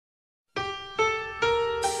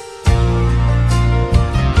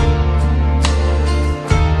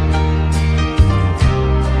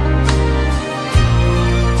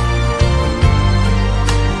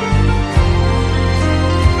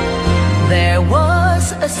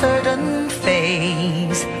was a certain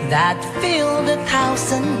face that filled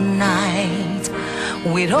 1,000 nights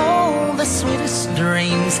with all the sweetest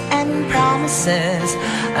dreams and promises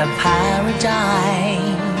of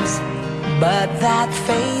paradise. But that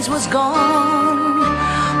phase was gone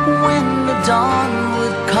when the dawn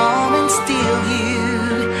would come and steal you.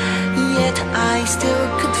 Yet I still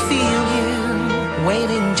could feel you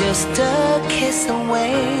waiting just a kiss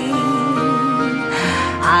away.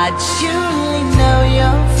 I'd surely know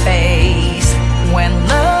your face when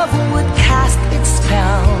love would cast its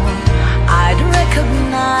spell. I'd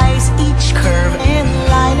recognize each curve and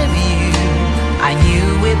line of you. I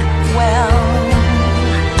knew it well.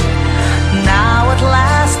 Now at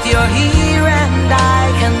last you're here and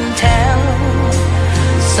I can tell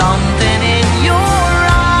something in your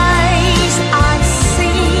eyes I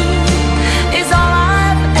see is all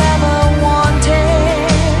I've ever wanted.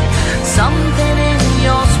 Something in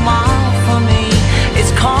your smile for me is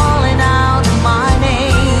calling out my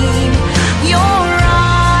name. Your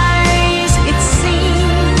eyes, it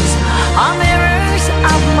seems, are mirrors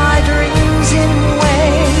of my dreams in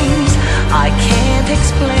ways I can't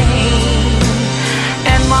explain,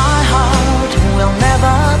 and my heart will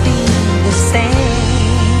never be the same.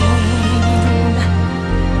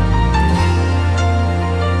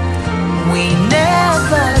 We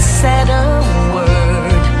never said a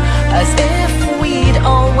word, as if we'd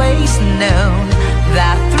always known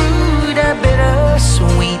that through the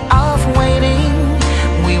bittersweet of waiting,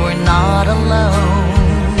 we were not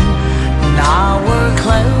alone. Now we're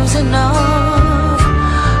close enough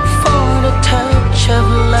for the touch of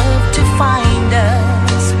love to find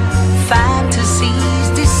us. Fantasies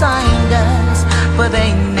designed us, but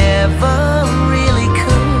they